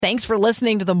Thanks for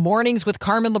listening to the Mornings with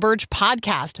Carmen LaBerge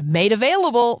podcast, made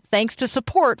available thanks to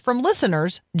support from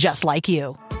listeners just like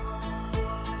you.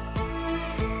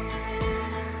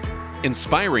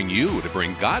 Inspiring you to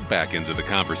bring God back into the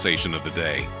conversation of the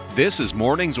day. This is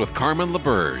Mornings with Carmen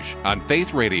LaBerge on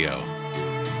Faith Radio.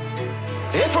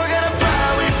 If we're gonna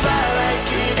fly, we fly like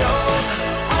eagles,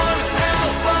 arms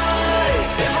held wide.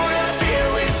 If we're gonna fear,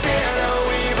 we fear no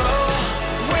evil.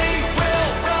 We will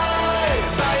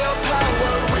rise. By your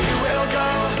power, we will go.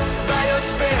 By your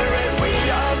spirit, we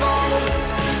are bold.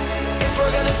 If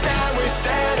we're gonna stand, we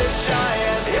stand as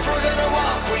giants. If we're gonna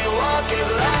walk, we walk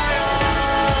as lions.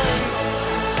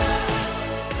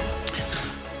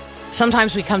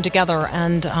 Sometimes we come together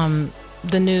and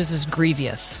the news is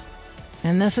grievous.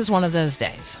 And this is one of those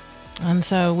days. And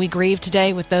so we grieve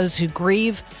today with those who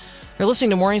grieve. You're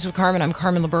listening to Mornings with Carmen. I'm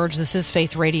Carmen LaBerge. This is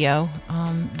Faith Radio.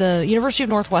 The University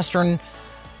of Northwestern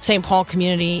St. Paul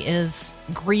community is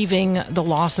grieving the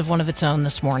loss of one of its own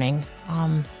this morning.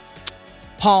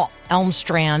 Paul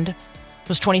Elmstrand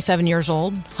was 27 years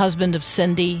old, husband of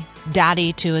Cindy,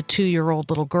 daddy to a 2-year-old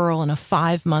little girl and a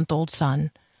 5-month-old son.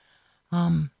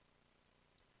 Paul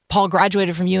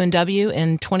graduated from UNW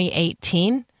in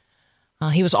 2018.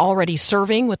 He was already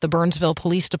serving with the Burnsville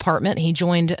Police Department. He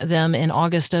joined them in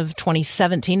August of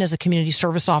 2017 as a community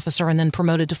service officer and then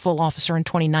promoted to full officer in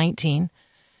 2019.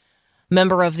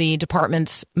 Member of the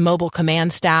department's mobile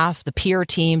command staff, the peer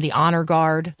team, the honor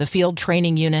guard, the field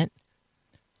training unit.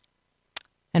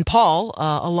 And Paul,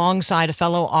 alongside a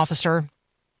fellow officer,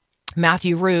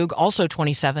 Matthew Rugg, also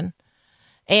 27,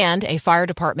 and a fire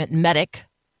department medic,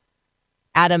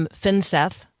 Adam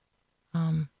Finseth,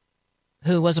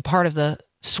 who was a part of the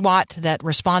SWAT that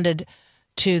responded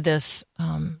to this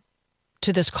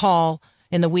call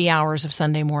in the wee hours of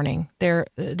Sunday morning.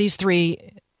 These 3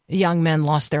 young men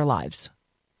lost their lives.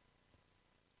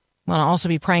 I want to also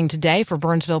be praying today for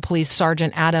Burnsville Police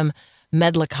Sergeant Adam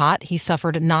Medlicott. He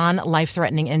suffered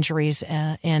non-life-threatening injuries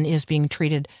and is being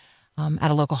treated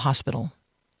at a local hospital.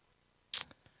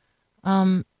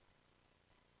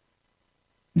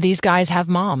 These guys have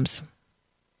moms.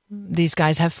 These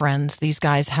guys have friends. These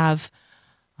guys have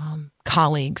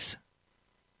colleagues.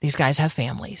 These guys have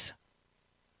families.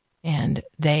 And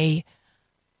they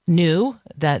knew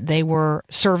that they were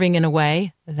serving in a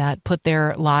way that put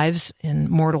their lives in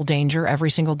mortal danger every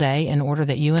single day in order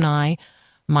that you and I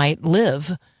might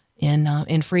live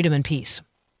in freedom and peace.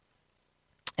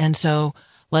 And so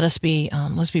let's be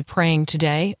praying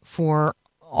today for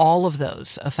all of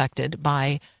those affected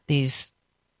by these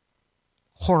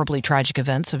horribly tragic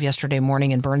events of yesterday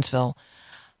morning in Burnsville.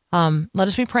 Let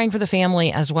us be praying for the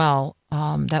family as well.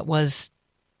 That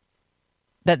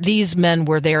these men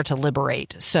were there to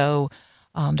liberate. So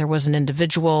there was an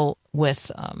individual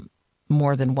with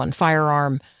more than one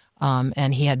firearm,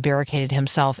 and he had barricaded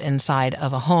himself inside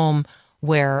of a home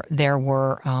where there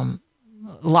were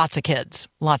lots of kids,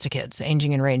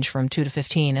 ranging in range from 2 to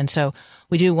 15. And so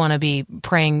we do want to be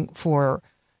praying for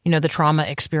the trauma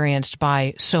experienced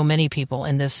by so many people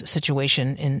in this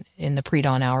situation in the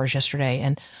pre-dawn hours yesterday.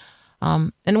 And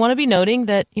want to be noting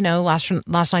that,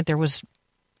 last night there was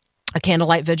a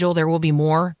candlelight vigil. There will be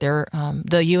more. The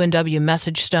UNW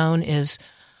message stone is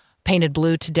painted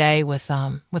blue today with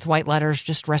white letters,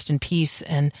 just rest in peace.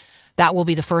 And that will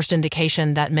be the first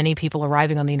indication that many people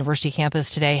arriving on the university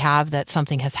campus today have that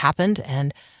something has happened.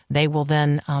 And they will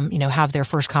then, have their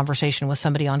first conversation with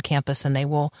somebody on campus, and they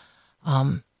will,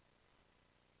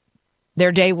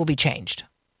 their day will be changed.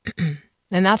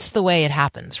 And that's the way it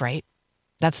happens, right?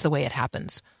 That's the way it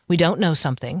happens. We don't know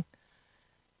something,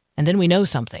 and then we know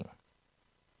something.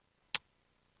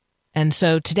 And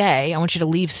so today, I want you to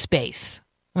leave space.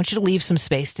 I want you to leave some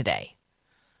space today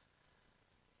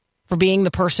for being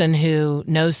the person who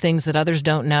knows things that others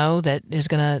don't know, that is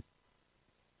going to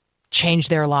change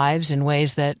their lives in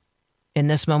ways that in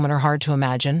this moment are hard to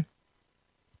imagine.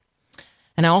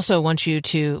 And I also want you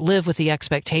to live with the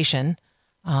expectation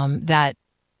that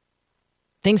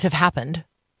things have happened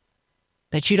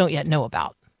that you don't yet know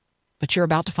about, but you're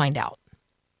about to find out.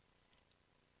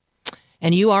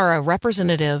 And you are a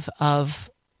representative of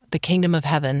the kingdom of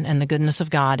heaven and the goodness of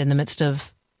God in the midst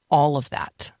of all of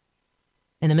that.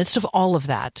 In the midst of all of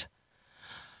that,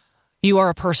 you are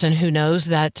a person who knows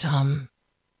that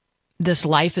this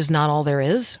life is not all there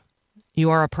is.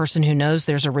 You are a person who knows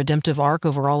there's a redemptive arc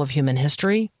over all of human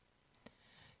history.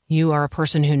 You are a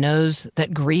person who knows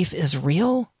that grief is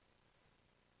real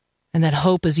and that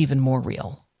hope is even more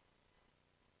real.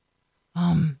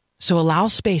 So allow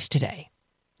space today.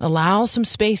 Allow some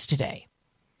space today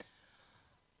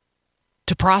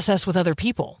to process with other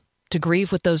people, to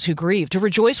grieve with those who grieve, to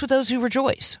rejoice with those who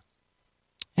rejoice.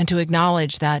 and to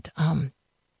acknowledge that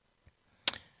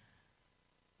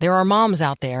there are moms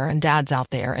out there and dads out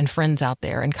there and friends out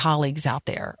there and colleagues out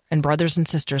there and brothers and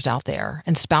sisters out there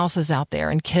and spouses out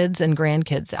there and kids and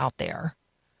grandkids out there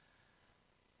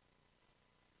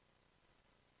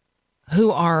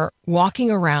who are walking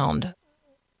around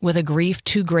with a grief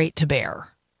too great to bear.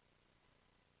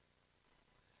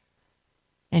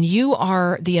 And you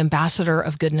are the ambassador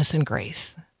of goodness and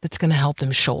grace that's going to help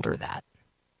them shoulder that.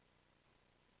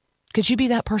 Could you be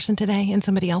that person today in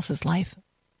somebody else's life?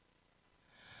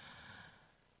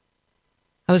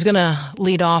 I was going to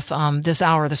lead off this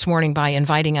hour this morning by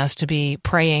inviting us to be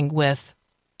praying with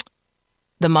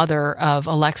the mother of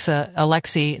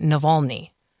Alexei Navalny.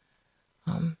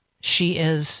 She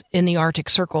is in the Arctic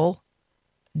Circle,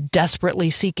 desperately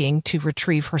seeking to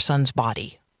retrieve her son's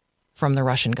body from the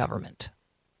Russian government.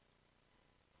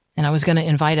 And I was going to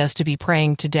invite us to be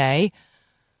praying today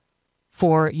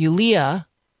for Yulia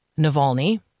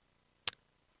Navalny,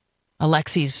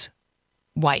 Alexei's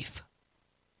wife,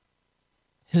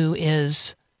 who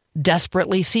is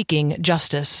desperately seeking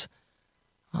justice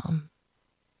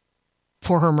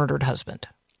for her murdered husband.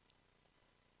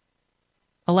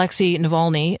 Alexei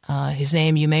Navalny, his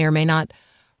name you may or may not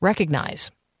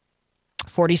recognize.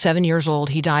 47 years old,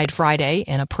 he died Friday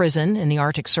in a prison in the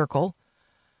Arctic Circle.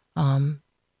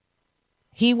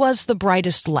 He was the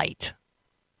brightest light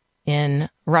in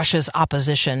Russia's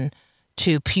opposition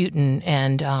to Putin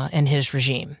and his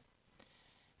regime.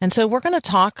 And so we're going to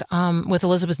talk with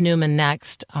Elizabeth Neumann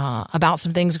next about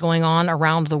some things going on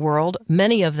around the world,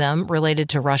 many of them related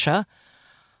to Russia.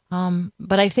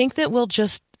 But I think that we'll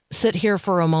just sit here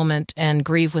for a moment and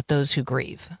grieve with those who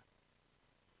grieve.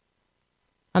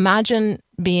 Imagine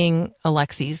being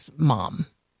Alexei's mom,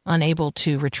 unable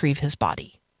to retrieve his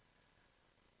body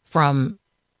from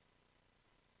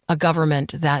a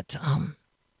government that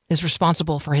is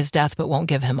responsible for his death but won't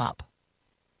give him up.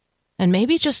 And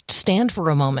maybe just stand for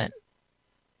a moment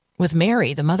with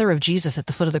Mary, the mother of Jesus, at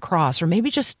the foot of the cross, or maybe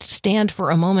just stand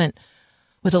for a moment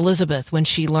with Elizabeth when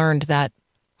she learned that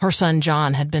her son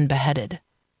John had been beheaded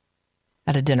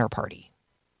at a dinner party.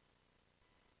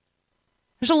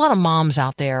 There's a lot of moms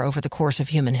out there over the course of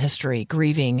human history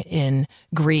grieving in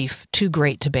grief too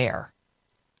great to bear.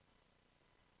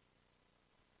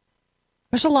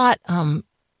 There's a lot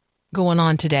going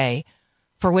on today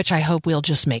for which I hope we'll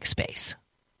just make space.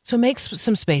 So make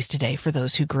some space today for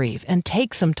those who grieve, and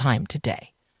take some time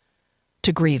today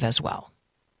to grieve as well.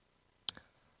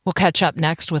 We'll catch up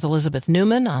next with Elizabeth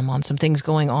Neumann on some things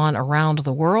going on around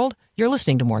the world. You're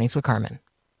listening to Mornings with Carmen.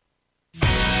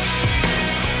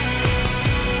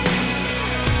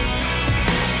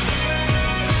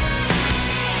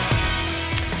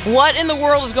 What in the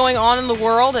world is going on in the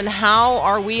world, and how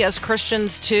are we as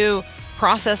Christians to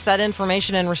process that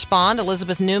information and respond?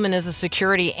 Elizabeth Neumann is a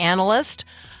security analyst.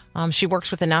 She works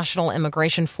with the National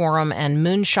Immigration Forum and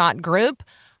Moonshot Group.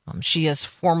 She has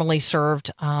formerly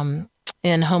served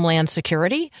in Homeland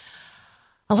Security.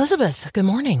 Elizabeth, good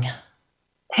morning.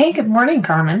 Hey, good morning,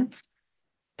 Carmen.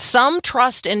 Some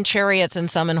trust in chariots and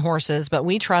some in horses, but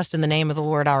we trust in the name of the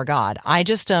Lord our God. I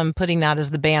just am putting that as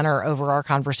the banner over our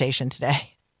conversation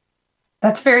today.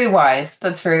 That's very wise.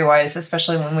 That's very wise,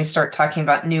 especially when we start talking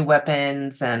about new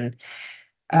weapons and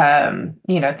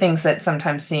things that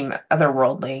sometimes seem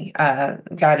otherworldly.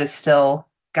 God is still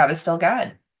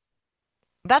God.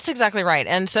 That's exactly right.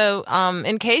 And so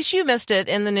in case you missed it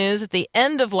in the news at the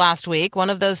end of last week,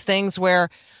 one of those things where,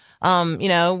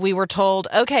 we were told,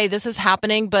 okay, this is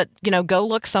happening, but, go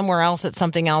look somewhere else at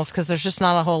something else because there's just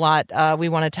not a whole lot we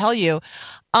want to tell you.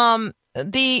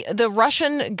 The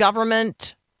Russian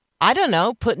government, I don't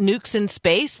know, put nukes in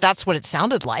space. That's what it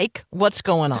sounded like. What's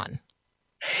going on?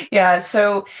 Yeah,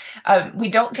 so we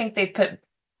don't think they put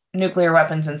nuclear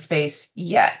weapons in space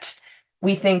yet.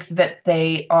 We think that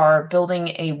they are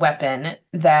building a weapon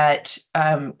that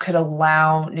could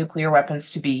allow nuclear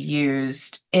weapons to be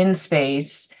used in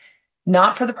space,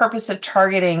 not for the purpose of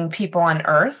targeting people on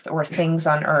Earth or things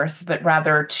on Earth, but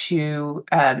rather to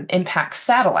impact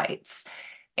satellites.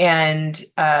 And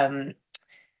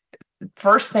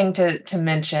first thing to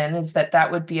mention is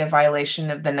that would be a violation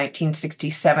of the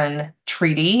 1967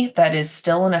 treaty that is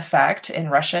still in effect, and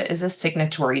Russia is a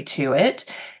signatory to it,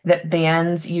 that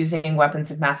bans using weapons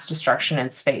of mass destruction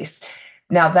in space.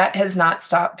 Now, that has not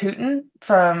stopped Putin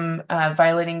from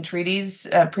violating treaties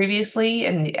previously,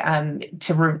 and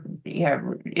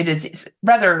it is a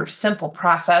rather simple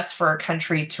process for a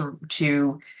country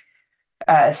to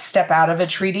step out of a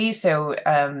treaty.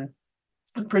 So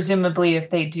presumably, if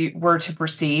they were to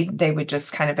proceed, they would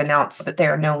just kind of announce that they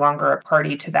are no longer a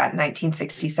party to that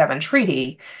 1967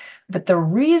 treaty. But the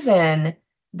reason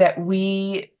that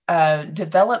we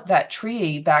developed that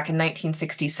treaty back in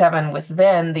 1967 with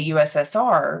then the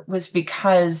USSR was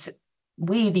because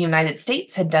we, the United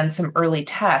States, had done some early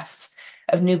tests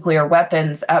of nuclear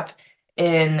weapons up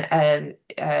in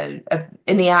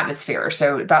the atmosphere,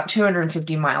 so about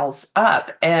 250 miles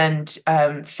up, and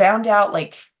found out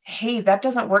like, hey, that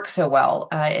doesn't work so well.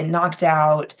 It knocked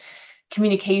out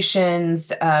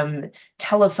communications,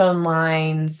 telephone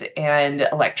lines, and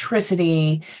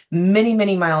electricity many,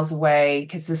 many miles away,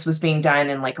 because this was being done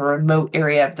in like a remote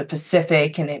area of the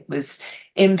Pacific, and it was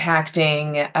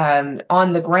impacting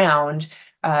on the ground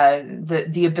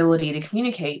the ability to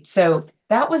communicate. So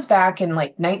that was back in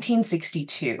like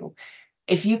 1962.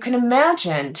 If you can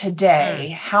imagine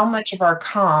today how much of our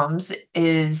comms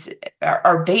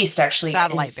are based actually in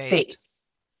satellite based. space.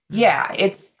 Yeah,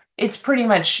 it's pretty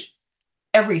much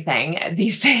everything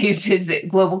these days is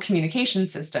global communication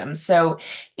systems. So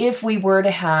if we were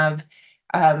to have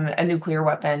a nuclear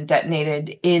weapon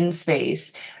detonated in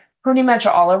space, pretty much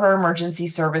all of our emergency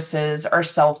services, our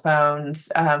cell phones,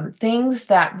 things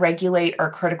that regulate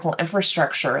our critical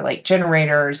infrastructure like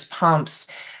generators,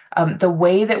 pumps, the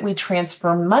way that we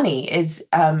transfer money is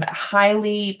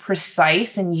highly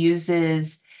precise and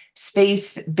uses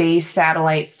space-based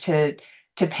satellites to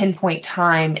pinpoint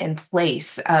time and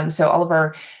place. So all of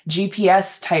our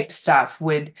GPS type stuff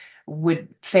would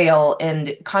fail,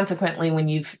 and consequently, when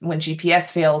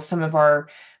GPS fails, some of our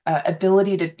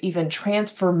ability to even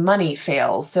transfer money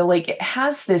fails. So like it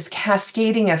has this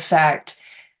cascading effect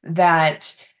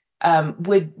that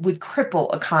would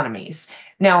cripple economies.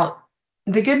 Now,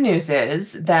 the good news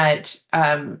is that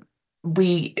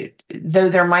though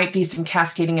there might be some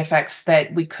cascading effects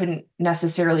that we couldn't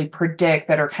necessarily predict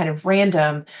that are kind of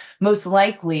random, most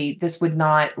likely this would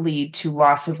not lead to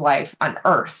loss of life on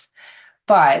Earth.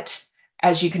 But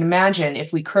as you can imagine,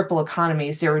 if we cripple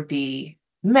economies, there would be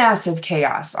massive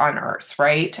chaos on Earth,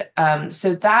 right?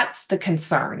 So that's the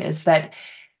concern, is that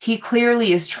he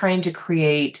clearly is trying to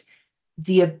create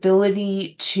the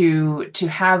ability to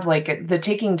have like the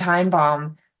ticking time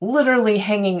bomb literally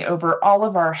hanging over all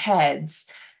of our heads,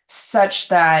 such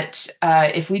that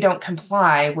if we don't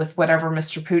comply with whatever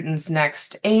Mr. Putin's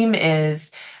next aim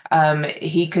is,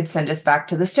 he could send us back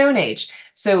to the Stone Age.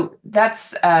 So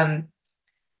that's that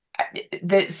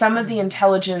some of the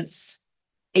intelligence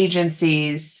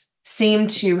agencies seem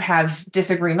to have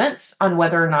disagreements on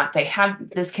whether or not they have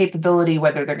this capability,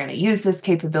 whether they're going to use this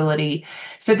capability.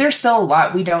 So there's still a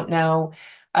lot we don't know.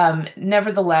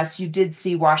 Nevertheless, you did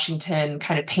see Washington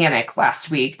kind of panic last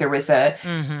week. There was a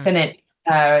Senate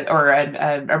or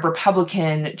a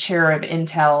Republican chair of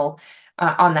Intel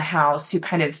on the House who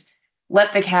kind of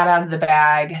let the cat out of the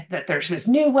bag that there's this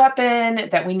new weapon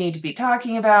that we need to be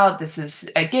talking about. This is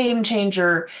a game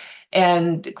changer.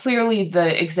 And clearly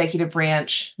the executive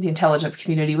branch, the intelligence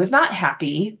community, was not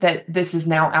happy that this is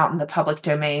now out in the public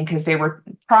domain, because they were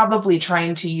probably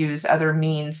trying to use other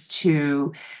means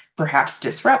to perhaps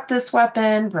disrupt this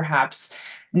weapon, perhaps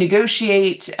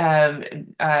negotiate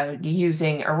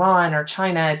using Iran or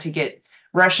China to get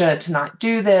Russia to not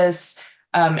do this.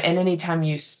 And anytime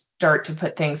you start to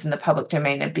put things in the public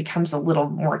domain, it becomes a little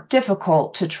more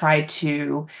difficult to try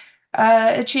to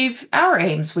achieve our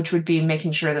aims, which would be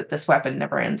making sure that this weapon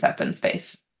never ends up in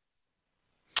space.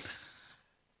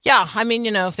 Yeah, I mean,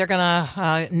 if they're going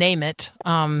to name it,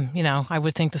 I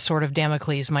would think the sword of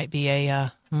Damocles might be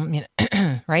a,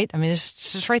 right? I mean, it's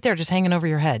just right there, just hanging over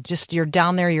your head. Just you're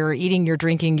down there, you're eating, you're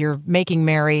drinking, you're making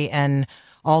merry, and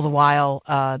all the while,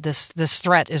 this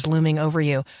threat is looming over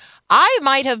you. I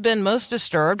might have been most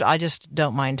disturbed, I just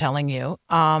don't mind telling you,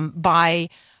 by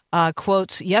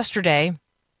quotes yesterday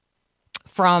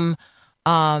from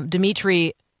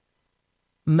Dmitry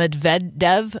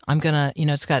Medvedev. I'm going to,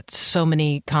 it's got so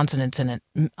many consonants in it.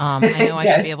 I know I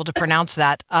should be able to pronounce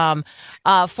that.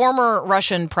 Former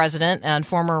Russian president and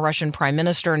former Russian prime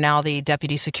minister, now the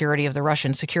deputy secretary of the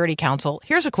Russian Security Council.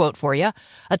 Here's a quote for you.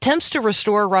 Attempts to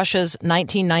restore Russia's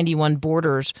 1991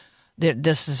 borders,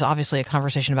 this is obviously a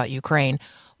conversation about Ukraine,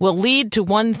 will lead to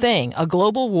one thing: a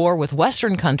global war with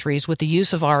Western countries with the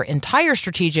use of our entire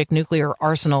strategic nuclear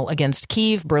arsenal against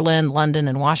Kyiv, Berlin, London,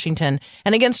 and Washington,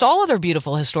 and against all other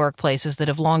beautiful historic places that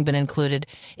have long been included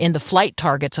in the flight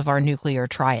targets of our nuclear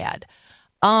triad.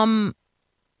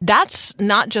 That's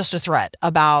not just a threat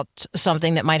about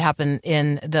something that might happen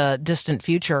in the distant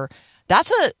future.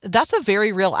 That's a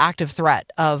very real active threat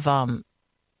of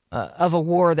a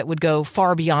war that would go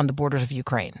far beyond the borders of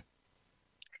Ukraine.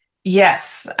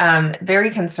 Yes,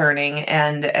 very concerning,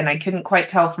 and I couldn't quite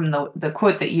tell from the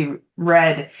quote that you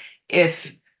read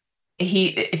if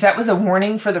that was a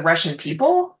warning for the Russian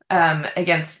people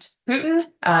against Putin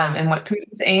and what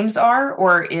Putin's aims are,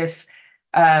 or if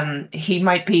he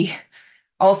might be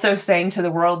also saying to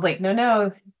the world, like,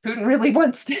 no, Putin really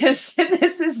wants this, and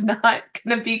this is not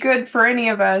going to be good for any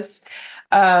of us.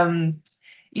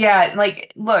 Yeah,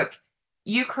 like, look,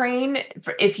 Ukraine,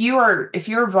 if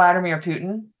you're Vladimir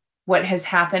Putin, what has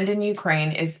happened in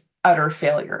Ukraine is utter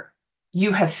failure.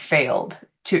 You have failed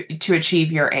to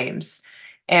achieve your aims.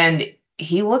 And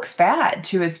he looks bad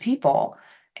to his people.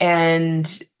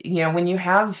 And, when you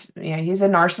have, he's a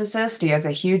narcissist, he has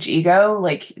a huge ego,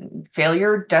 like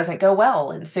failure doesn't go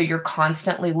well. And so you're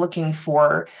constantly looking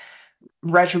for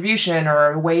retribution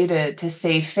or a way to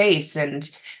save face. And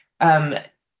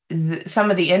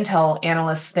some of the intel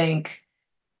analysts think,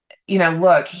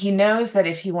 look, he knows that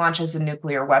if he launches a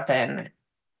nuclear weapon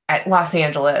at Los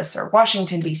Angeles or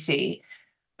Washington, D.C.,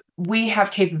 we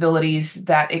have capabilities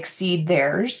that exceed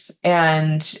theirs,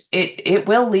 and it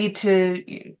will lead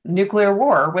to nuclear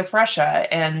war with Russia.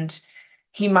 And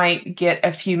he might get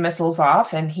a few missiles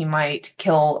off and he might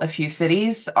kill a few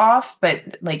cities off,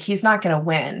 but like he's not going to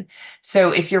win.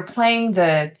 So if you're playing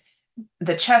the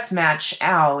chess match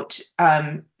out,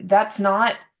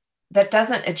 that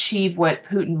doesn't achieve what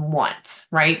Putin wants,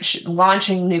 right?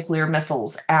 Launching nuclear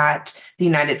missiles at the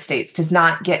United States does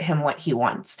not get him what he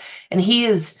wants. And he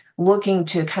is looking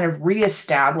to kind of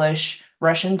reestablish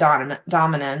Russian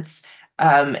dominance.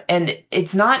 And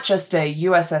it's not just a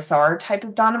USSR type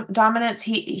of dominance.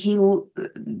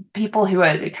 People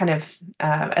who kind of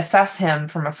assess him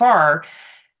from afar,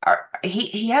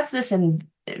 he has this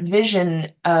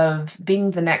vision of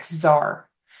being the next czar.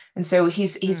 And so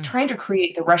he's trying to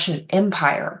create the Russian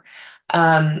Empire.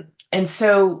 And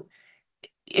so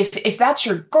if that's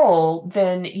your goal,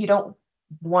 then you don't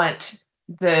want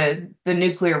the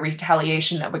nuclear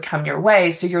retaliation that would come your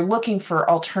way. So you're looking for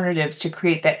alternatives to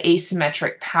create that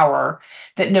asymmetric power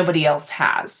that nobody else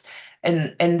has.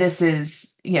 And this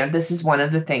is one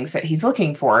of the things that he's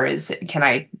looking for is, can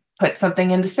I put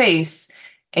something into space?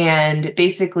 And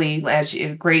basically, as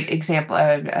a great example,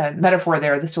 metaphor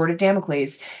there, the sword of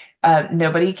Damocles,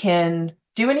 nobody can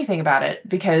do anything about it,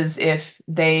 because if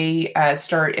they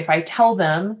if I tell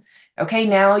them, okay,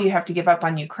 now you have to give up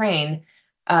on Ukraine,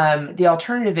 the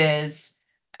alternative is,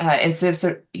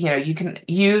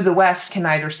 the West can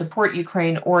either support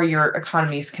Ukraine or your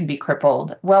economies can be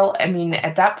crippled. Well, I mean,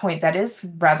 at that point, that is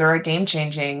rather a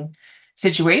game-changing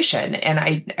situation.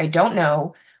 And I don't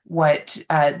know what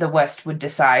the West would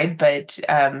decide, but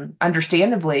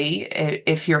understandably,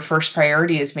 if your first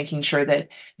priority is making sure that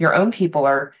your own people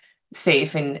are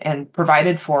safe and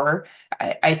provided for,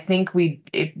 I think we'd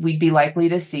be likely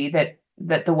to see that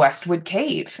the West would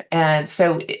cave. And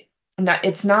so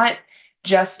it's not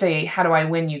just a how do I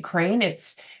win Ukraine,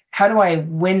 it's how do I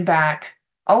win back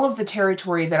all of the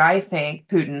territory that I think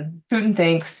Putin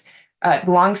thinks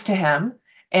belongs to him,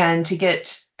 and to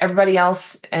get everybody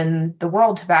else in the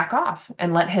world to back off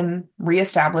and let him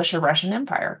reestablish a Russian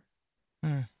empire.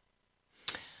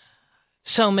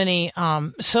 So many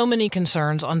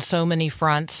concerns on so many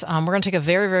fronts. We're going to take a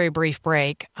very, very brief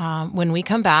break. When we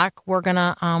come back, we're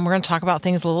gonna talk about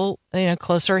things a little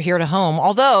closer here to home.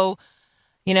 Although,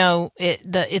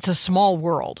 it's a small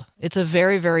world. It's a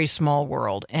very, very small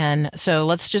world, and so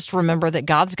let's just remember that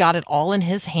God's got it all in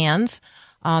His hands.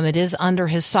 It is under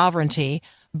His sovereignty.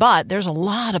 But there's a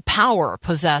lot of power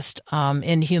possessed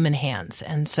in human hands.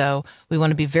 And so we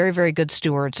want to be very, very good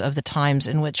stewards of the times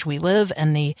in which we live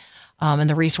and the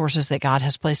resources that God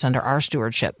has placed under our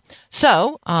stewardship.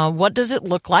 So what does it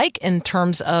look like in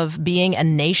terms of being a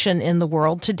nation in the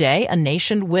world today, a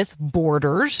nation with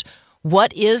borders?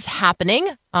 What is happening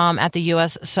at the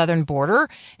U.S. southern border,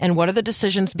 and what are the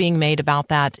decisions being made about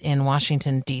that in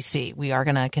Washington, D.C.? We are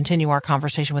going to continue our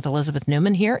conversation with Elizabeth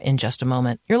Neumann here in just a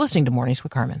moment. You're listening to Mornings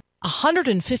with Carmen.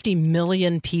 150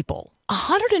 million people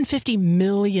actively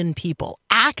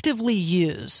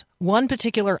use one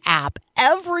particular app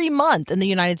every month in the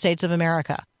United States of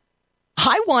America.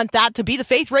 I want that to be the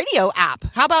Faith Radio app.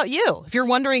 How about you? If you're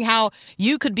wondering how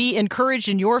you could be encouraged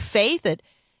in your faith at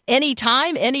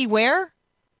anytime, anywhere,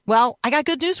 well, I got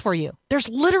good news for you. There's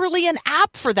literally an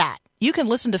app for that. You can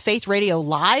listen to Faith Radio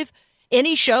live,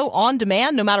 any show on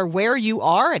demand, no matter where you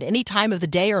are at any time of the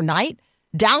day or night.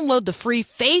 Download the free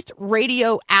Faith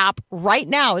Radio app right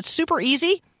now. It's super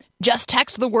easy. Just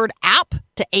text the word app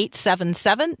to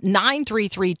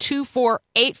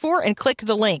 877-933-2484 and click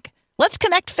the link. Let's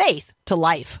connect faith to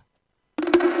life.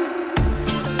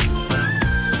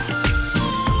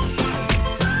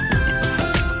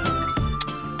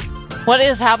 What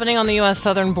is happening on the U.S.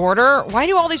 southern border? Why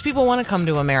do all these people want to come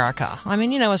to America? I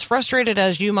mean, as frustrated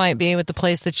as you might be with the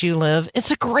place that you live,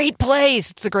 it's a great place.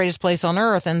 It's the greatest place on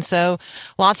earth. And so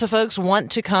lots of folks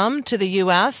want to come to the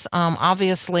U.S.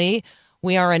 Obviously,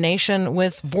 we are a nation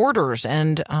with borders,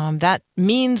 and that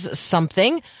means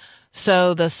something.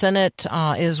 So the Senate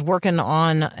is working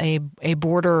on a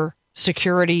border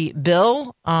security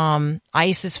bill.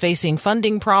 ICE is facing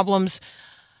funding problems.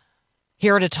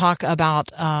 Here to talk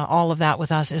about all of that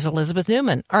with us is Elizabeth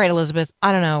Neumann. All right, Elizabeth,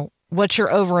 I don't know. What's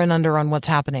your over and under on what's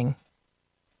happening?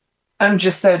 I'm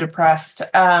just so depressed.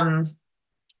 The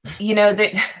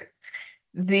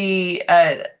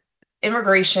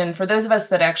immigration, for those of us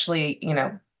that actually,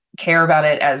 care about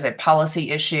it as a policy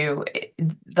issue,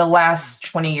 the last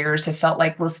 20 years have felt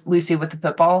like Lucy with the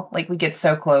football. Like we get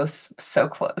so close, so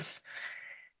close.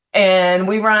 And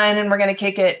we run and we're going to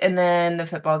kick it. And then the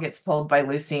football gets pulled by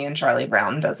Lucy and Charlie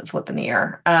Brown does a flip in the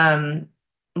air.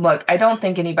 Look, I don't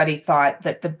think anybody thought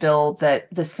that the bill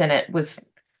that the Senate was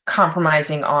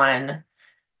compromising on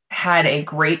had a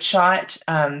great shot.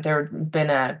 There have been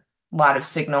a lot of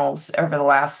signals over the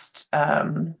last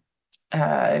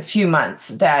few months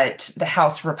that the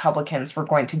House Republicans were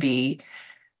going to be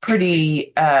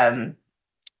pretty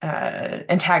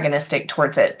antagonistic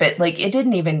towards it, but it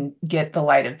didn't even get the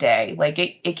light of day.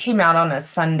 It came out on a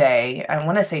Sunday, I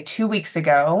want to say 2 weeks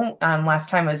ago.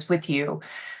 Last time I was with you,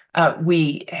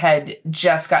 we had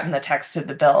just gotten the text of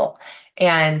the bill,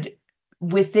 and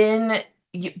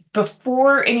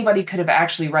before anybody could have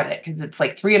actually read it, because it's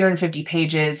 350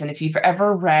 pages, and if you've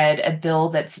ever read a bill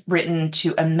that's written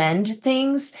to amend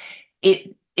things,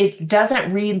 it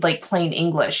doesn't read like plain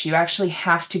English. You actually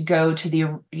have to go to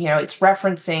it's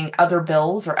referencing other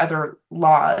bills or other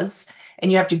laws,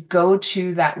 and you have to go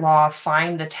to that law,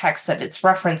 find the text that it's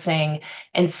referencing,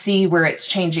 and see where it's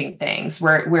changing things,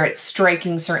 where it's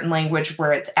striking certain language,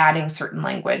 where it's adding certain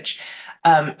language.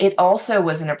 It also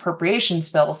was an appropriations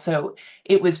bill, so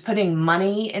it was putting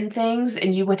money in things,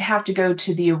 and you would have to go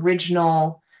to the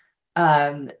original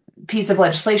piece of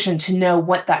legislation to know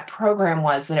what that program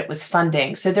was that it was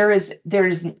funding. So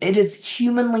it is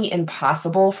humanly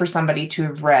impossible for somebody to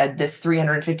have read this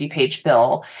 350-page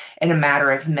bill in a matter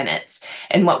of minutes.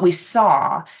 And what we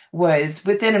saw was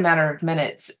within a matter of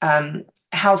minutes,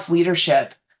 House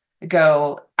leadership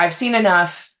go, "I've seen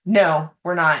enough. No,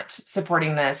 we're not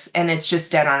supporting this." And it's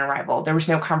just dead on arrival. There was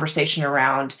no conversation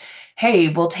around, hey,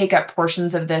 we'll take up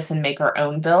portions of this and make our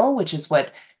own bill, which is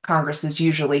what Congress is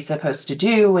usually supposed to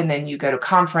do. And then you go to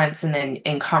conference, and then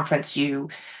in conference, you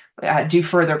do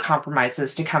further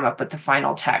compromises to come up with the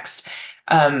final text.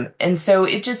 And so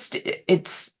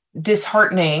it's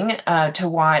disheartening to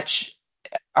watch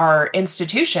our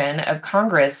institution of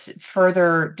Congress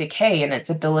further decay in its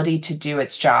ability to do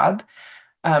its job.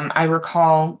 I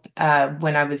recall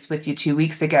when I was with you 2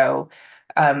 weeks ago,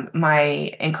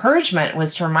 my encouragement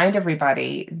was to remind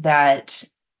everybody that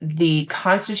the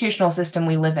constitutional system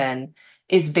we live in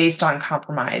is based on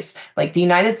compromise. The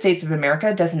United States of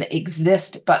America doesn't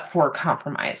exist but for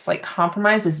compromise.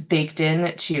 Compromise is baked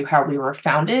into how we were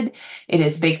founded. It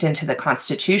is baked into the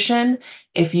Constitution.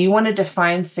 If you want to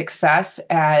define success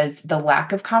as the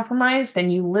lack of compromise, then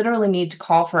you literally need to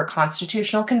call for a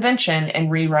constitutional convention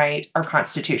and rewrite our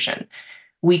Constitution.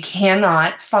 We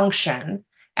cannot function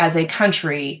as a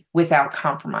country without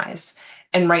compromise.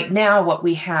 And right now, what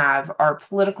we have are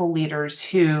political leaders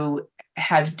who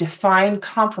have defined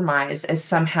compromise as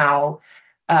somehow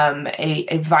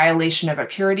a violation of a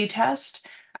purity test.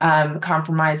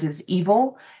 Compromise is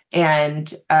evil.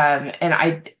 And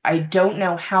I don't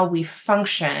know how we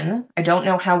function. I don't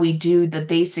know how we do the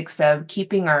basics of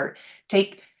keeping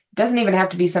doesn't even have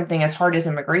to be something as hard as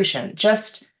immigration.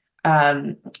 Just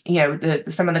some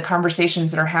of the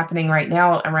conversations that are happening right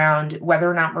now around whether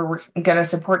or not we're going to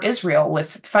support Israel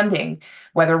with funding,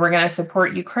 whether we're going to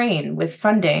support Ukraine with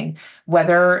funding,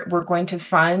 whether we're going to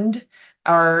fund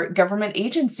our government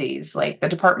agencies like the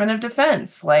Department of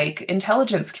Defense, like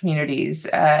intelligence communities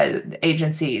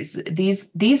agencies.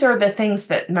 These are the things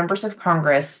that members of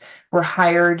Congress were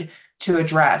hired to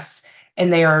address.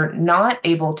 And they are not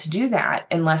able to do that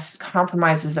unless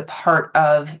compromise is a part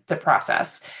of the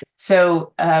process.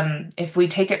 So if we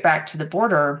take it back to the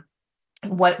border,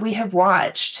 what we have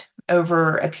watched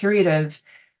over a period of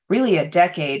really a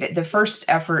decade, the first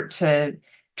effort to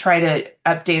try to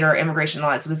update our immigration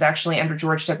laws was actually under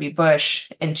George W.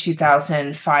 Bush in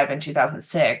 2005 and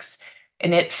 2006.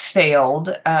 And it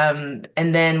failed. And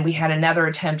then we had another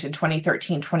attempt in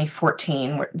 2013,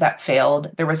 2014 that failed.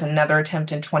 There was another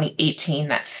attempt in 2018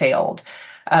 that failed.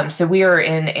 So we are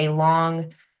in a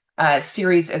long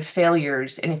series of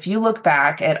failures. And if you look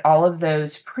back at all of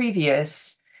those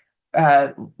previous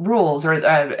rules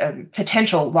or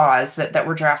potential laws that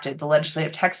were drafted, the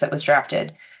legislative text that was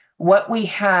drafted, what we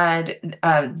had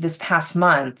this past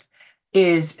month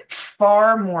is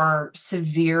far more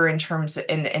severe in terms of,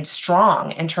 and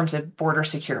strong in terms of border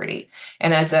security.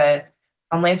 And as a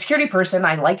Homeland Security person,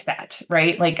 I like that,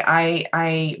 right? Like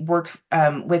I work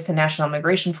with the National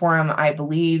Immigration Forum. I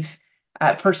believe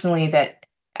personally that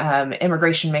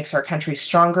immigration makes our country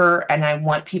stronger, and I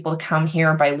want people to come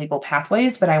here by legal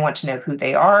pathways, but I want to know who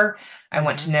they are. I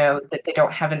want to know that they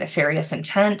don't have a nefarious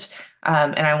intent,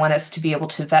 and I want us to be able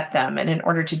to vet them. And in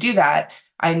order to do that,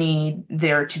 I need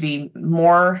there to be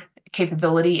more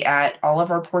capability at all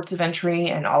of our ports of entry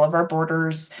and all of our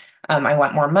borders. I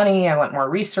want more money. I want more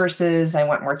resources. I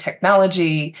want more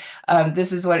technology.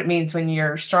 This is what it means when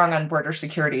you're strong on border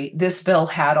security. This bill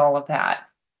had all of that.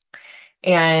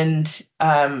 And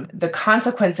the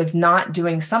consequence of not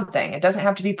doing something, it doesn't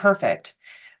have to be perfect,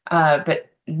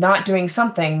 but not doing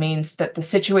something means that the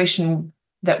situation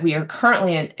that we are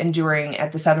currently enduring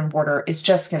at the southern border is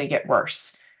just going to get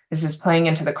worse. This is playing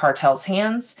into the cartel's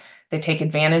hands. They take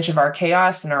advantage of our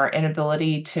chaos and our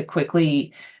inability to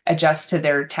quickly adjust to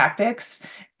their tactics.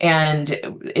 And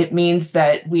it means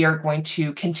that we are going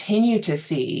to continue to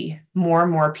see more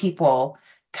and more people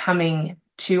coming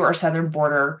to our southern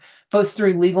border, both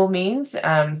through legal means,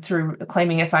 through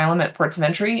claiming asylum at ports of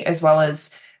entry, as well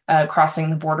as crossing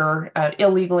the border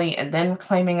illegally and then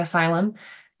claiming asylum.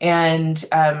 And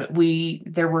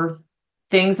there were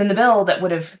things in the bill that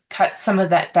would have cut some of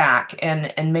that back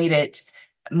and made it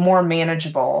more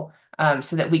manageable,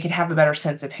 so that we could have a better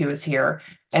sense of who is here.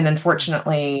 And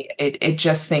unfortunately,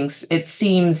 it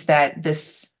seems that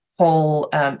this whole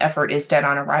effort is dead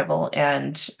on arrival.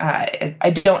 And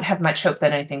I don't have much hope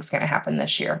that anything's going to happen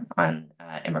this year on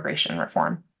immigration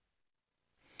reform.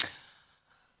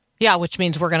 Yeah, which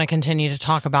means we're going to continue to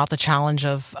talk about the challenge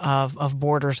of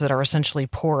borders that are essentially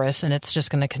porous, and it's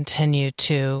just going to continue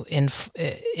to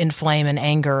inflame and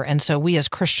anger. And so we as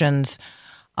Christians,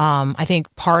 I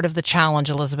think part of the challenge,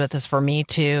 Elizabeth, is for me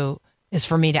to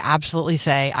absolutely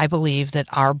say, I believe that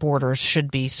our borders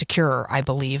should be secure. I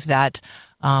believe that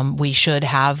we should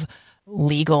have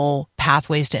legal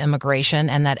pathways to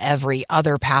immigration, and that every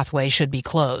other pathway should be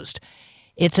closed.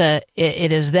 It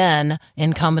is then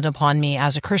incumbent upon me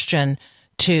as a Christian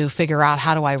to figure out,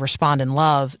 how do I respond in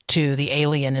love to the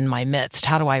alien in my midst?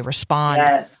 How do I respond,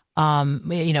 Yes.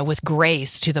 With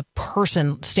grace to the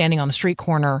person standing on the street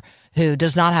corner who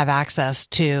does not have access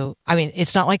to,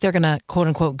 it's not like they're going to quote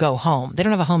unquote go home. They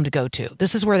don't have a home to go to.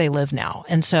 This is where they live now.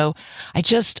 And so I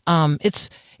just, it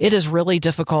is really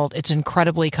difficult. It's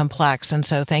incredibly complex. And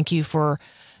so thank you for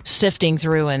sifting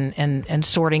through and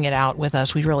sorting it out with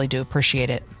us. We really do appreciate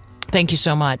it. Thank you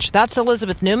so much. That's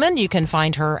Elizabeth Neumann. You can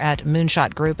find her at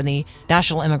Moonshot Group in the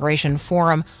National Immigration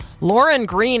Forum. Lauren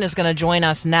Green is going to join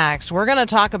us next. We're going to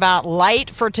talk about light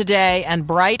for today and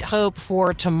bright hope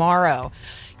for tomorrow.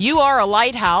 You are a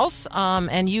lighthouse,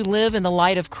 and you live in the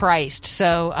light of Christ.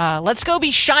 So let's go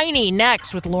be shiny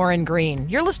next with Lauren Green.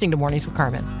 You're listening to Mornings with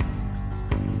Carmen.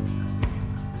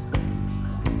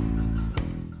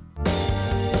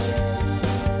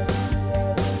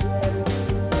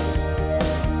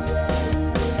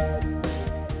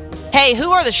 Hey,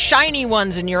 who are the shiny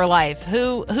ones in your life?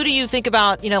 Who do you think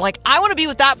about, I want to be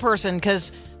with that person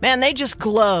because, man, they just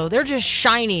glow. They're just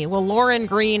shiny. Well, Lauren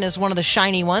Green is one of the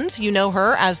shiny ones. You know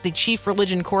her as the chief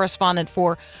religion correspondent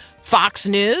for Fox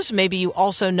News. Maybe you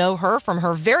also know her from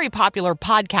her very popular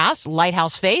podcast,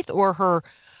 Lighthouse Faith, or her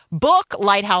book,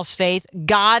 Lighthouse Faith,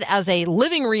 God as a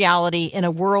Living Reality in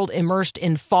a World Immersed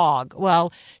in Fog.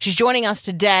 Well, she's joining us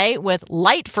today with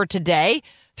Light for Today,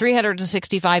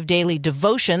 365 daily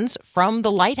devotions from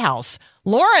the Lighthouse.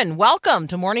 Lauren, welcome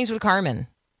to Mornings with Carmen.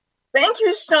 Thank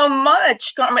you so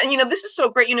much, Carmen. This is so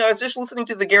great. I was just listening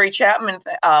to the Gary Chapman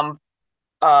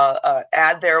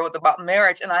ad there about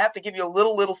marriage, and I have to give you a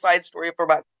little side story for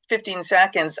about 15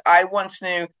 seconds. I once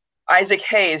knew Isaac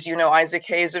Hayes, Isaac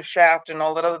Hayes of Shaft and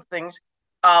all that other things.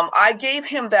 I gave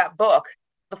him that book,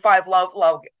 The Five Love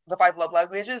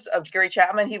Languages of Gary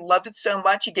Chapman. He loved it so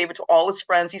much, he gave it to all his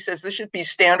friends. He says this should be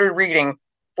standard reading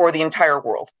for the entire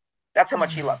world. That's how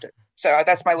much he loved it. So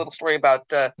that's my little story about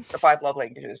the Five Love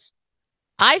Languages.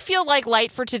 I feel like Light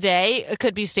for Today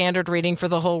could be standard reading for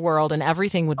the whole world, and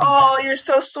everything would be better. You're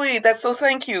so sweet.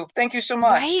 Thank you. Thank you so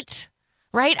much.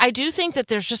 Right. I do think that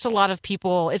there's just a lot of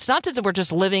people. It's not that we're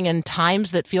just living in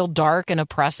times that feel dark and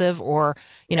oppressive, or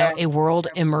a world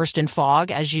immersed in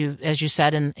fog, as you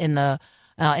said in the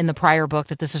prior book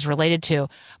that this is related to.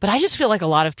 But I just feel like a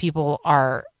lot of people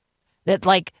are that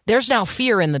like there's now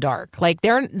fear in the dark. Like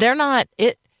they're not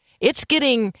it. It's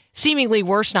getting seemingly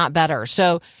worse, not better.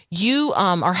 So you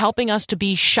are helping us to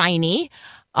be shiny.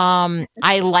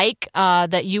 I like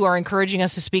that you are encouraging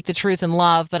us to speak the truth in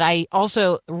love, but I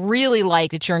also really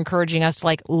like that you're encouraging us to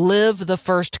like live the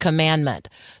first commandment.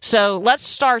 So let's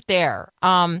start there.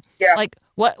 Like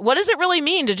what does it really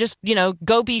mean to just,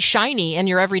 go be shiny in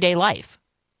your everyday life?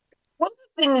 One of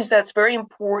the things that's very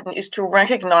important is to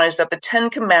recognize that the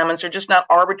Ten Commandments are just not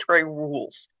arbitrary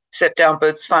rules set down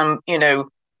by some,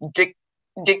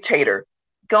 dictator.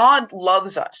 God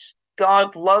loves us.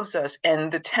 God loves us,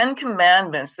 and the Ten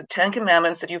Commandments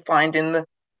that you find in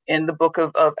the book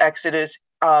of Exodus,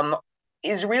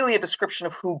 is really a description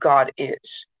of who God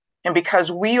is. And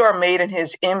because we are made in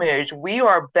His image, we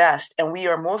are best and we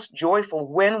are most joyful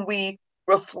when we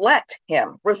reflect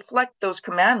Him, reflect those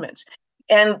commandments.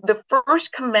 And the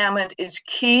first commandment is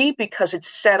key because it's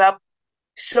set up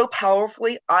so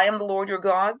powerfully. I am the Lord your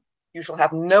God. You shall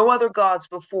have no other gods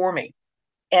before me.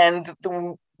 And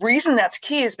the reason that's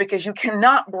key is because you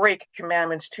cannot break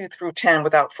commandments 2 through 10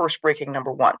 without first breaking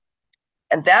number 1.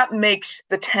 And that makes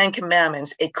the 10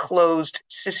 commandments a closed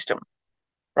system,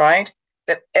 right?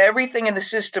 That everything in the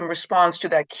system responds to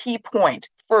that key point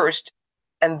first,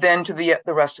 and then to the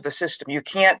rest of the system. You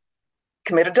can't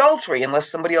commit adultery unless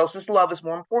somebody else's love is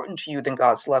more important to you than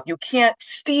God's love. You can't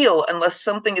steal unless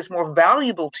something is more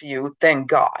valuable to you than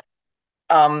God.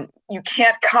 You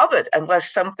can't covet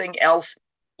unless something else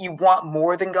you want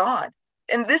more than God.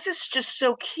 And this is just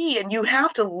so key. And you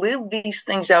have to live these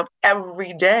things out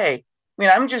every day. I mean,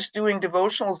 I'm just doing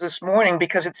devotionals this morning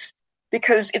because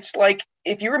it's like,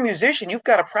 if you're a musician, you've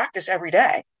got to practice every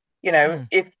day.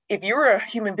 If you're a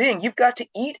human being, you've got to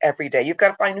eat every day. You've got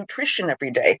to find nutrition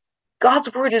every day.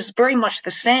 God's word is very much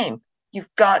the same.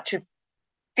 You've got to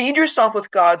feed yourself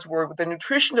with God's word, with the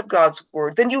nutrition of God's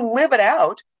word. Then you live it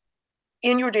out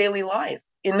in your daily life,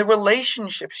 in the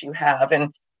relationships you have,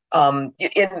 and in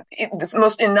the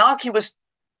most innocuous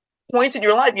points in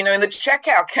your life, in the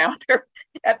checkout counter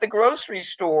at the grocery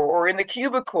store, or in the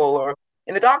cubicle, or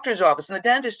in the doctor's office, in the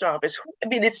dentist's office. I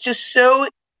mean, it's just so,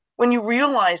 when you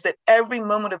realize that every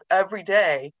moment of every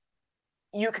day,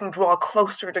 you can draw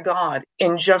closer to God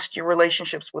in just your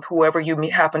relationships with whoever you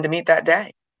happen to meet that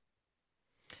day.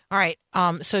 All right.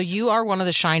 So you are one of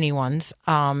the shiny ones,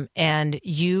 and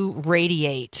you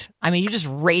radiate. I mean, you just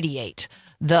radiate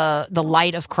the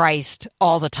light of Christ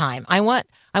all the time. I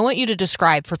want you to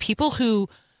describe for people who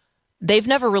they've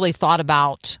never really thought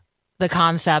about the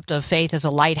concept of faith as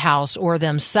a lighthouse or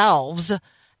themselves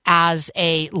as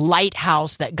a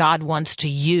lighthouse that God wants to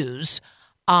use.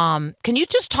 Can you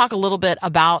just talk a little bit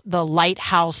about the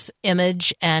lighthouse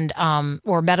image and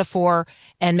or metaphor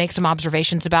and make some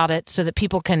observations about it so that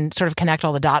people can sort of connect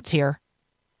all the dots here?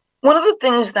 One of the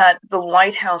things that the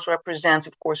lighthouse represents,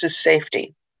 of course, is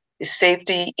safety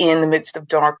in the midst of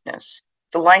darkness.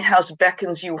 The lighthouse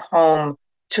beckons you home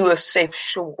to a safe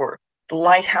shore. The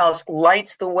lighthouse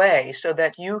lights the way so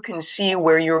that you can see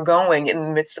where you're going in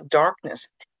the midst of darkness.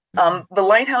 The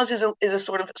lighthouse is a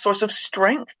sort of source of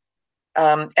strength.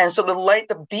 And so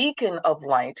the beacon of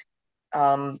light,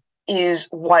 is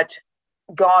what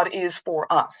God is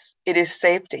for us. It is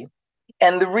safety.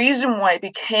 And the reason why it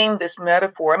became this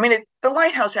metaphor, I mean, the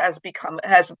lighthouse has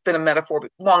been a metaphor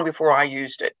long before I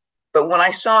used it. But when I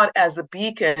saw it as the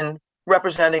beacon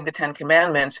representing the 10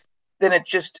 Commandments, then it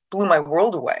just blew my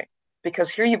world away.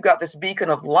 Because here you've got this beacon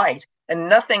of light, and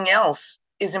nothing else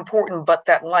is important but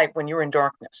that light when you're in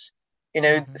darkness.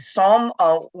 Psalm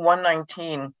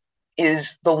 119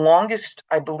 is the longest,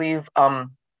 I believe,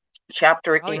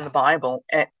 chapter in the Bible,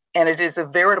 and it is a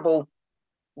veritable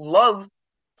love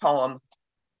poem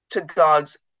to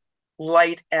God's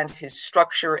light and His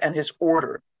structure and His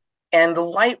order. And the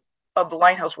light of the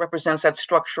lighthouse represents that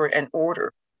structure and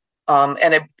order,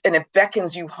 and it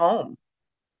beckons you home.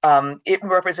 It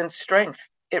represents strength.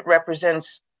 It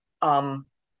represents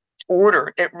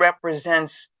order. It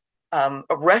represents a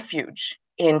refuge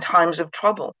in times of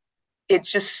trouble. It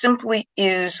just simply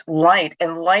is light.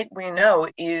 And light, we know,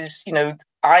 is,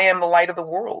 I am the light of the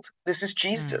world. This is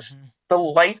Jesus, the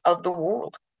light of the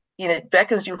world. It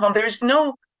beckons you home. There's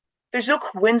no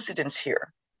coincidence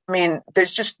here. I mean,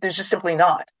 there's just simply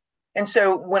not. And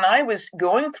so when I was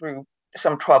going through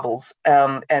some troubles,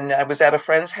 and I was at a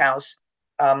friend's house,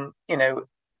 out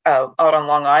on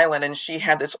Long Island, and she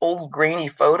had this old grainy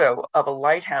photo of a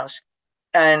lighthouse.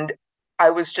 And I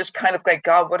was just kind of like,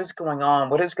 God, what is going on?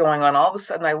 What is going on? All of a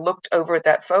sudden, I looked over at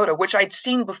that photo, which I'd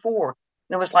seen before.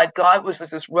 And it was like God was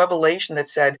this revelation that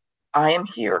said, I am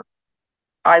here.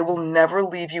 I will never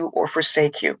leave you or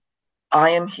forsake you.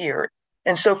 I am here.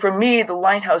 And so for me, the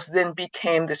lighthouse then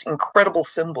became this incredible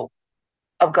symbol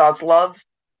of God's love,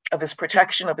 of his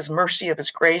protection, of his mercy, of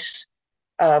his grace.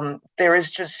 There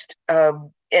is just,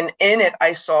 and in it,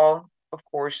 I saw, of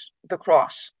course, the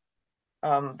cross.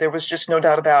 There was just no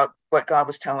doubt about what God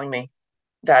was telling me,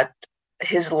 that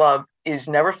his love is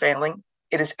never failing.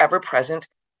 It is ever present.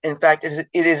 In fact, it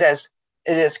is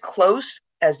as close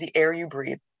as the air you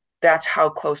breathe. That's how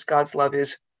close God's love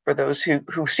is for those who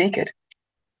seek it.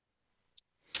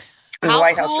 And the How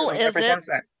lighthouse cool certainly is represents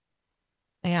it? that.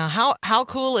 Yeah, how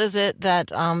cool is it that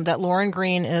that Lauren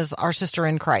Green is our sister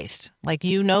in Christ? Like,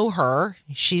 you know her,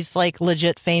 she's like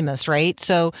legit famous, right?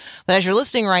 So, but as you're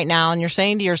listening right now and you're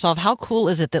saying to yourself, how cool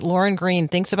is it that Lauren Green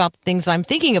thinks about the things I'm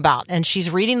thinking about, and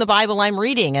she's reading the Bible I'm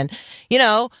reading, and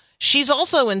she's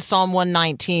also in Psalm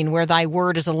 119, where thy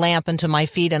word is a lamp unto my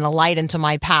feet and a light unto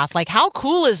my path. Like, how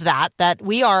cool is that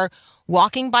we are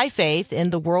walking by faith in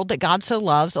the world that God so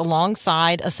loves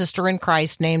alongside a sister in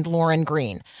Christ named Lauren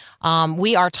Green.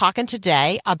 We are talking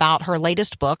today about her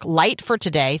latest book, Light for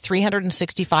Today,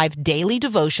 365 Daily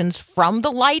Devotions from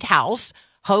the Lighthouse,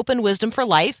 Hope and Wisdom for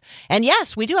Life. And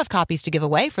yes, we do have copies to give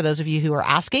away for those of you who are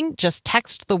asking. Just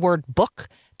text the word book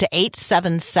to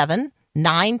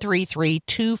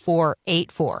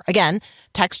 877-933-2484. Again,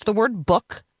 text the word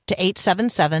book to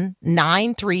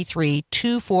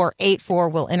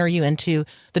 877-933-2484. We'll enter you into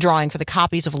the drawing for the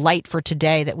copies of Light for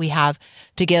Today that we have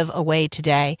to give away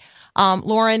today.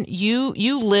 Lauren,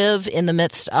 you live in the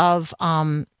midst of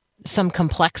some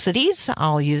complexities.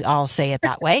 I'll say it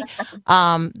that way.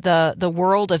 The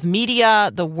world of media,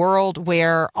 the world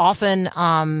where often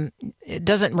it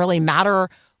doesn't really matter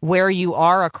where you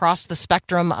are across the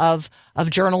spectrum of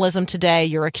journalism today.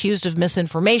 You're accused of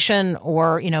misinformation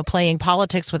or, playing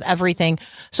politics with everything.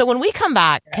 So when we come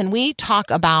back, can we talk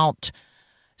about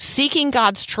seeking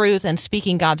God's truth and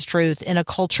speaking God's truth in a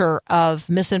culture of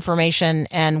misinformation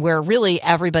and where really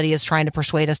everybody is trying to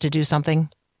persuade us to do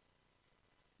something?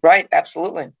 Right,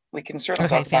 absolutely. We can certainly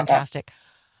talk about fantastic. that.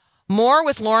 More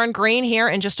with Lauren Green here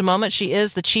in just a moment. She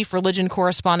is the chief religion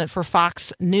correspondent for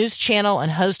Fox News Channel and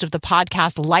host of the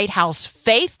podcast Lighthouse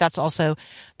Faith. That's also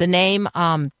the name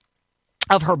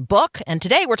of her book. And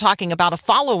today we're talking about a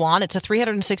follow-on. It's a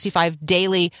 365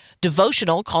 daily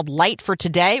devotional called Light for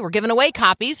Today. We're giving away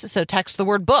copies, so text the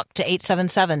word book to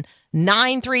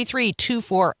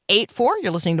 877-933-2484.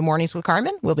 You're listening to Mornings with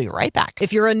Carmen. We'll be right back.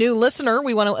 If you're a new listener,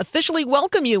 we want to officially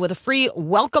welcome you with a free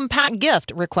welcome pack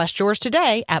gift. Request yours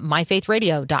today at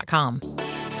myfaithradio.com.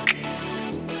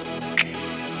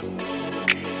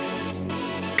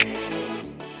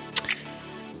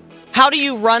 How do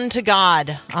you run to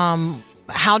God?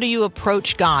 How do you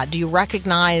approach God? Do you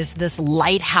recognize this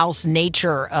lighthouse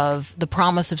nature of the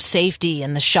promise of safety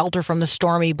and the shelter from the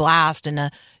stormy blast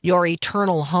and your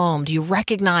eternal home? Do you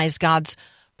recognize God's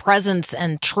presence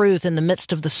and truth in the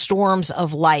midst of the storms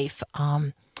of life?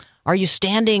 Are you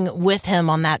standing with him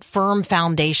on that firm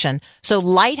foundation? So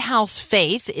Lighthouse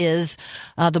Faith is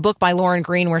the book by Lauren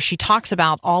Green where she talks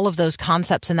about all of those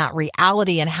concepts and that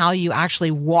reality and how you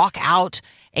actually walk out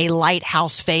a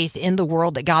lighthouse faith in the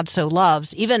world that God so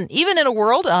loves, even in a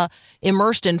world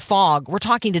immersed in fog. We're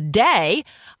talking today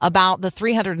about the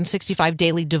 365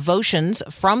 daily devotions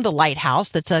from the Lighthouse.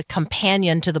 That's a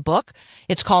companion to the book.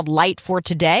 It's called Light for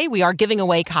Today. We are giving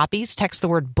away copies. Text the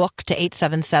word book to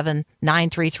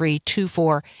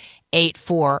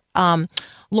 877-933-2484.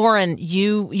 Lauren,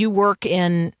 you work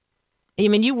in,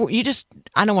 you just,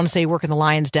 I don't want to say you work in the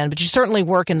lion's den, but you certainly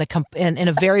work in a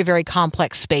very, very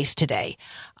complex space today.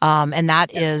 And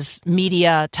that is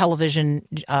media, television,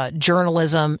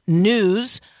 journalism,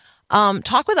 news.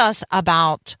 Talk with us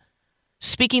about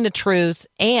speaking the truth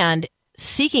and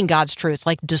seeking God's truth,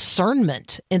 like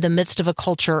discernment in the midst of a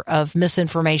culture of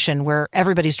misinformation where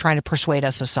everybody's trying to persuade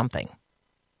us of something.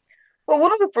 Well,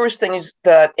 one of the first things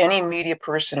that any media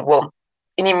person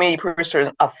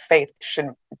of faith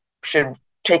should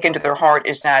take into their heart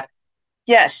is that,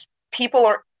 yes, people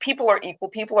are equal.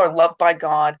 People are loved by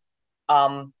God,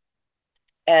 and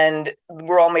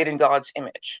we're all made in God's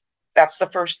image. That's the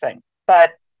first thing.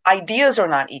 But ideas are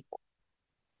not equal.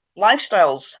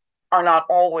 Lifestyles are not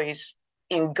always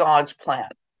in God's plan.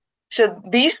 So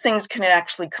these things can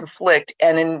actually conflict.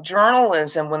 And in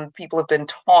journalism, when people have been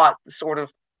taught the sort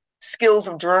of skills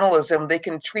of journalism, they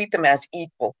can treat them as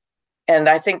equal. And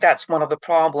I think that's one of the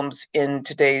problems in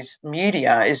today's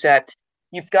media, is that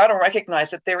you've got to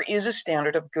recognize that there is a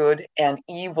standard of good and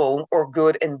evil, or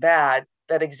good and bad,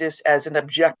 that exists as an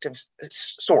objective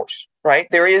source, right?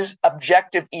 There is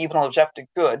objective evil and objective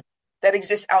good that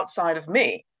exists outside of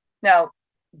me. Now,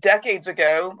 decades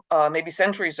ago, maybe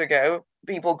centuries ago,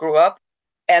 people grew up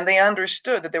And they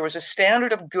understood that there was a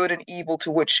standard of good and evil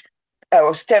to which,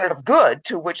 a standard of good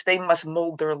to which they must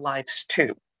mold their lives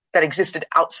to, that existed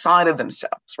outside of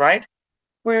themselves, right?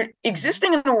 We're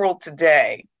existing in a world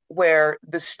today where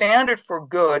the standard for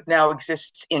good now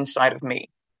exists inside of me,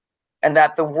 and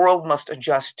that the world must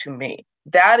adjust to me.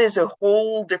 That is a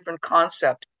whole different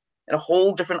concept and a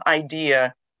whole different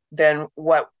idea than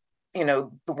what, the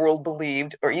world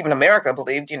believed, or even America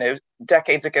believed,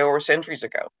 decades ago or centuries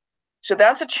ago. So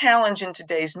that's a challenge in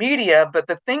today's media. But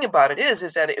the thing about it is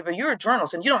that if you're a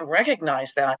journalist and you don't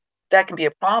recognize that, that can be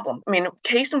a problem. I mean,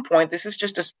 case in point,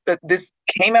 this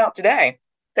came out today,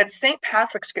 that St.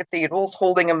 Patrick's Cathedral is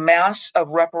holding a mass of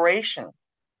reparation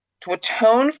to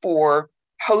atone for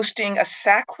hosting a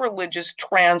sacrilegious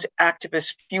trans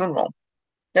activist funeral.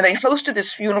 Now, they hosted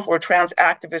this funeral for a trans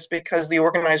activist because the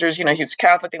organizers, he was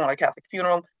Catholic, they wanted a Catholic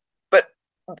funeral. But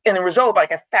in the result, like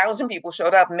 1,000 people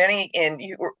showed up, many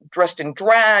dressed in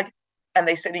drag, and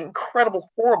they said incredible,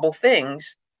 horrible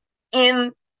things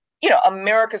in,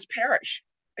 America's parish,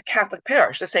 a Catholic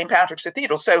parish, the St. Patrick's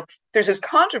Cathedral. So there's this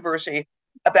controversy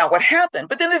about what happened,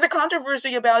 but then there's a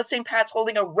controversy about St. Pat's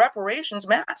holding a reparations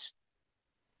mass,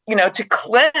 to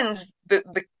cleanse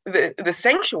the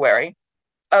sanctuary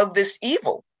of this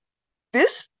evil.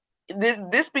 This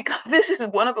is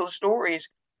one of those stories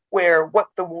where what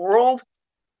the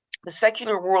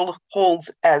secular world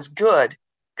holds as good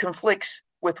conflicts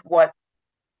with what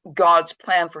God's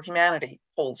plan for humanity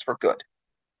holds for good.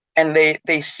 And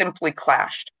they simply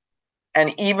clashed.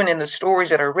 And even in the stories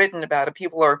that are written about it,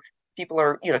 people are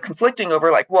conflicting over,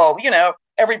 like, well,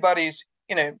 everybody's,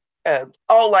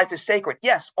 all life is sacred.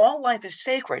 Yes, all life is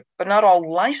sacred, but not all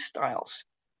lifestyles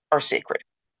are sacred.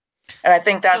 And I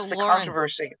think that's the Lauren,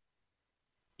 controversy.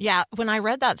 Yeah, when I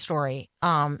read that story,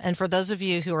 and for those of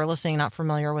you who are listening not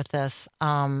familiar with this,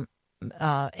 a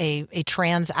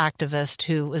trans activist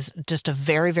who was just a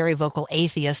very, very vocal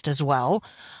atheist as well.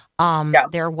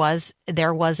 There was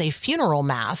a funeral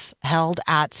mass held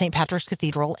at St. Patrick's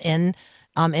Cathedral in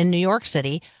New York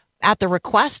City at the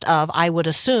request of, I would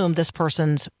assume, this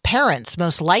person's parents,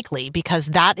 most likely, because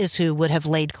that is who would have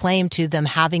laid claim to them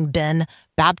having been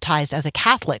baptized as a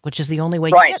Catholic, which is the only way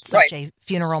you get such a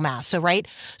funeral mass. So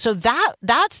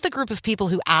that's the group of people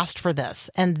who asked for this,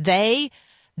 and they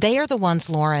are the ones,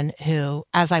 Lauren, who,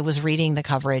 as I was reading the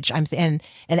coverage, and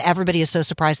everybody is so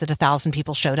surprised that 1,000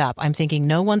 people showed up. I'm thinking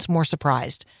no one's more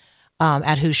surprised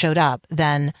at who showed up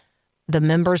than the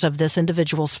members of this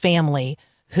individual's family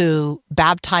who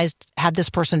had this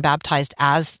person baptized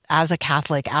as a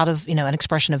Catholic out of, an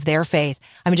expression of their faith.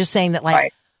 I'm just saying that,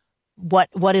 like,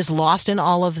 what is lost in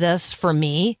all of this for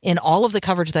me, in all of the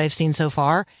coverage that I've seen so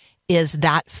far, is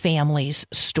that family's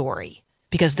story,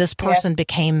 because this person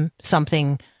became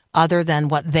something other than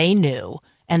what they knew.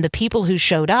 And the people who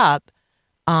showed up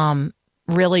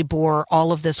really bore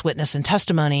all of this witness and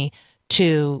testimony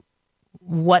to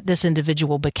what this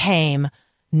individual became,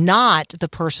 not the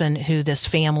person who this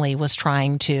family was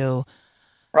trying to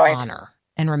honor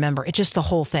and remember. It's just the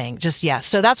whole thing.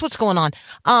 So that's what's going on.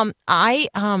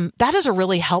 That is a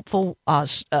really helpful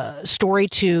story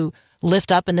to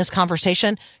lift up in this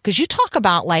conversation, because you talk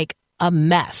about, like, a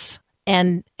mess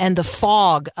and the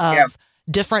fog of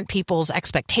different people's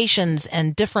expectations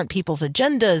and different people's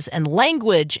agendas and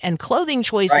language and clothing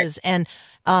choices and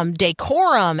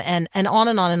decorum and on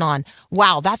and on and on.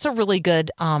 Wow, that's a really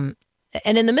good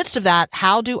and in the midst of that,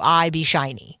 how do I be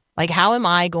shiny? Like, how am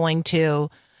I going to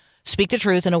speak the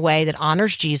truth in a way that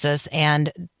honors Jesus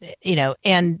and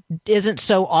isn't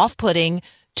so off-putting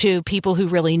to people who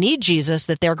really need Jesus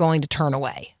that they're going to turn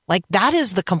away? Like, that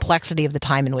is the complexity of the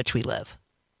time in which we live.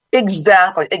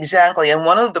 Exactly. And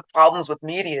one of the problems with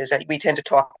media is that we tend to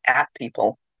talk at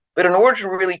people. But in order to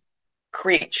really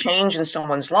create change in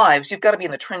someone's lives, you've got to be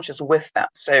in the trenches with them.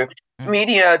 So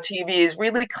media, TV is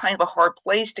really kind of a hard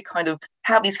place to kind of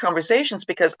have these conversations,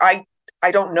 because I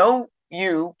don't know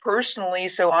you personally,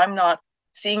 so I'm not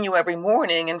seeing you every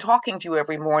morning and talking to you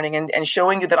every morning and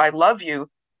showing you that I love you,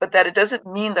 but that it doesn't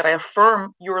mean that I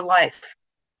affirm your life,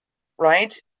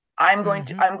 right? I'm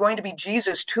going to be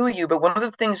Jesus to you. But one of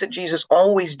the things that Jesus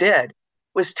always did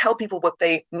was tell people what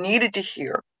they needed to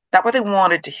hear, not what they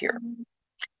wanted to hear.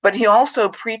 But he also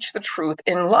preached the truth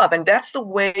in love. And that's the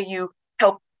way you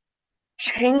help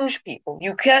change people.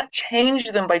 You can't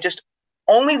change them by just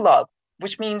only love,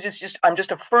 which means I'm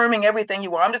just affirming everything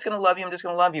you are. I'm just going to love you. I'm just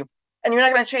going to love you. And you're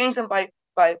not going to change them by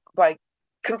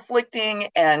conflicting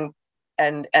and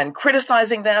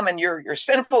criticizing them, and you're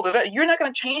sinful. You're not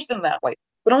going to change them that way.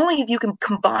 But only if you can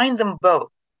combine them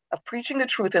both, of preaching the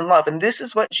truth in love. And this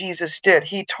is what Jesus did.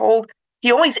 He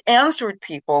always answered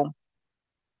people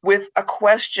with a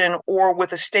question or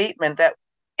with a statement that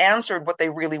answered what they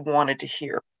really wanted to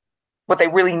hear, what they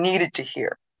really needed to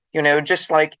hear.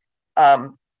 Just like,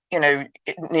 Nehemiah,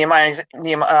 I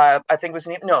think it was,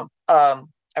 I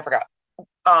forgot.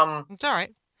 It's all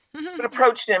right. But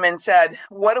approached him and said,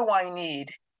 what do I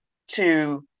need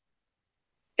to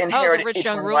inherit the rich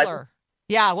young eternal life? ruler.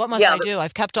 Yeah, what must I do?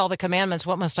 I've kept all the commandments.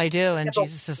 What must I do? And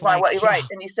Jesus is like, right.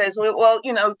 And he says, well,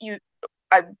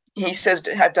 he says,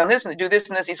 I've done this and do this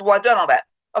and this. He said, well, I've done all that.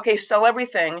 Okay, sell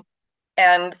everything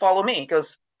and follow me. He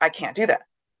goes, I can't do that.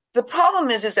 The problem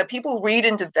is that people read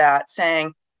into that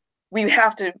saying, you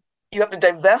have to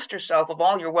divest yourself of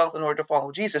all your wealth in order to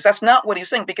follow Jesus. That's not what he's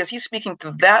saying, because he's speaking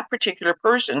to that particular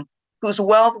person whose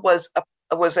wealth was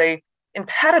a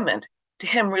impediment to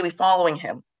him really following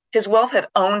him. His wealth had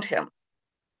owned him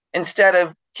instead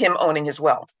of him owning his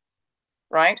wealth,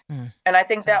 right? And I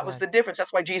think that was the difference.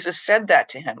 That's why Jesus said that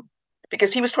to him,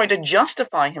 because he was trying to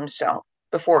justify himself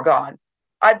before God.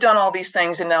 I've done all these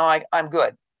things and now I'm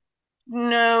good.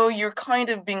 No, you're kind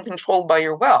of being controlled by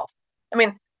your wealth. I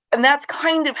mean, and that's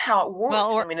kind of how it works.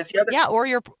 Well, it's the other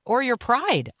or your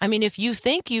pride. I mean, if you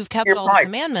think you've kept all the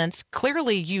commandments,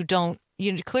 clearly you don't.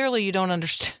 Clearly you don't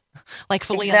understand,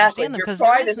 fully understand them, your because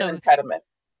pride is an impediment.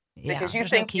 Yeah, because you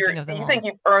think think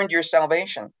you've earned your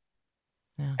salvation,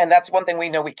 yeah. And that's one thing we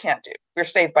know we can't do. We're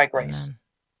saved by grace,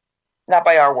 not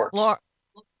by our works.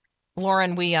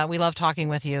 Lauren, we love talking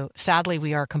with you. Sadly,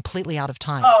 we are completely out of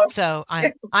time. So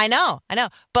I know,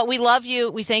 but we love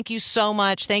you. We thank you so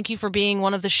much. Thank you for being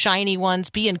one of the shiny ones.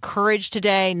 Be encouraged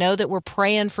today. Know that we're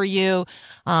praying for you,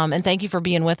 and thank you for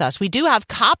being with us. We do have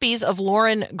copies of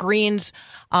Lauren Green's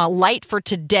Light for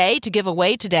Today to give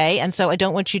away today, and so I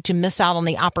don't want you to miss out on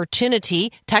the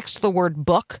opportunity. Text the word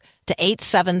book to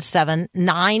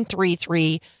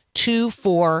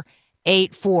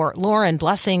 877-933-2484. Lauren,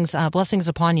 blessings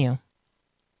upon you.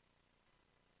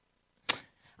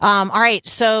 All right.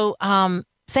 So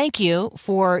thank you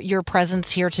for your presence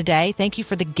here today. Thank you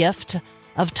for the gift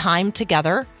of time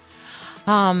together.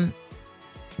 The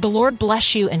Lord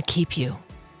bless you and keep you.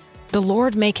 The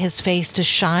Lord make his face to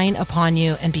shine upon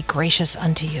you and be gracious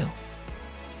unto you.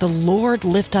 The Lord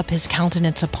lift up his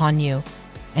countenance upon you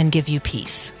and give you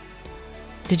peace.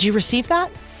 Did you receive that?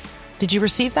 Did you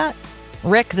receive that?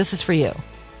 Rick, this is for you.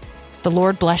 The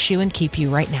Lord bless you and keep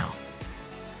you right now.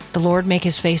 The Lord make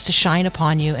his face to shine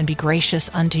upon you and be gracious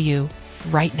unto you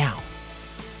right now.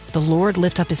 The Lord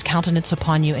lift up his countenance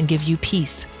upon you and give you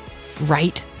peace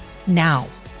right now.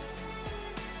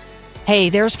 Hey,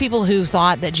 there's people who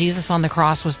thought that Jesus on the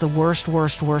cross was the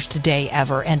worst day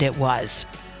ever, and it was.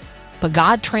 But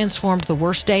God transformed the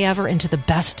worst day ever into the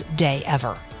best day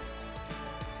ever.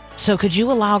 So could you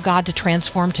allow God to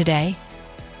transform today?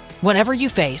 Whatever you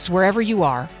face, wherever you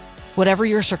are, whatever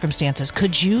your circumstances,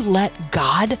 could you let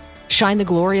God shine the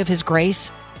glory of his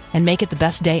grace and make it the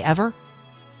best day ever?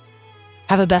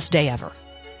 Have a best day ever,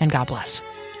 and God bless.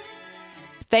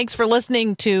 Thanks for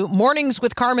listening to Mornings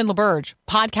with Carmen LaBerge.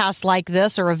 Podcasts like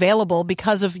this are available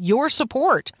because of your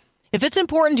support. If it's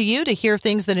important to you to hear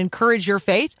things that encourage your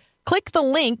faith, click the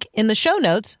link in the show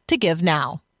notes to give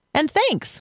now. And thanks.